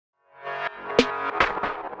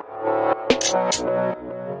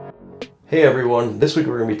Hey everyone, this week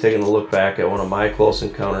we're going to be taking a look back at one of my close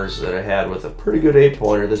encounters that I had with a pretty good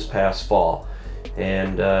 8-pointer this past fall.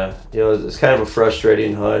 And you know, it's kind of a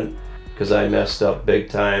frustrating hunt because I messed up big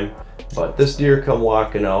time. But this deer come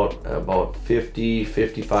walking out about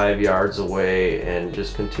 50-55 yards away and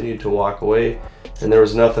just continued to walk away. And there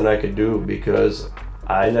was nothing I could do because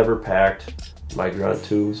I never packed my grunt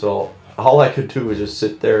tube. So all I could do was just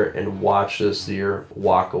sit there and watch this deer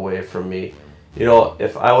walk away from me. You know,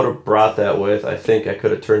 if I would have brought that with, I think I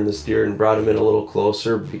could have turned this deer and brought him in a little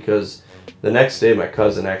closer, because the next day my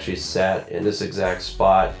cousin actually sat in this exact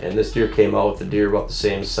spot and this deer came out with a deer about the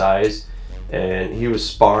same size, and he was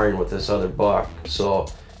sparring with this other buck. So,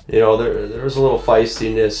 you know, there was a little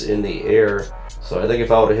feistiness in the air. So I think if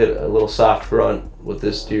I would have hit a little soft grunt with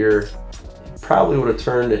this deer, he probably would have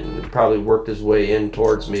turned it and probably worked his way in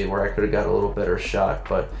towards me where I could have got a little better shot.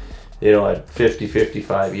 But you know, at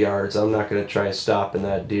 50-55 yards, I'm not going to try stopping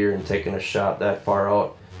that deer and taking a shot that far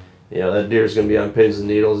out. You know, that deer is going to be on pins and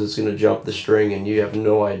needles. It's going to jump the string, and you have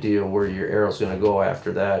no idea where your arrow's going to go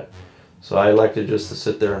after that. So I elected just to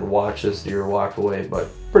sit there and watch this deer walk away. But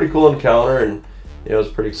pretty cool encounter, and you know, it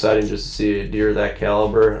was pretty exciting just to see a deer of that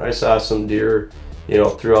caliber. I saw some deer, you know,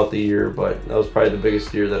 throughout the year, but that was probably the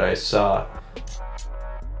biggest deer that I saw.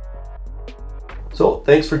 So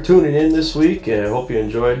thanks for tuning in this week, and I hope you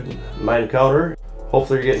enjoyed my encounter.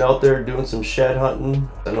 Hopefully you're getting out there doing some shed hunting.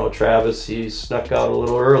 I know Travis, he snuck out a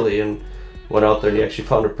little early and went out there and he actually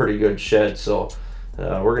found a pretty good shed. So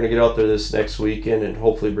we're going to get out there this next weekend and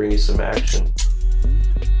hopefully bring you some action.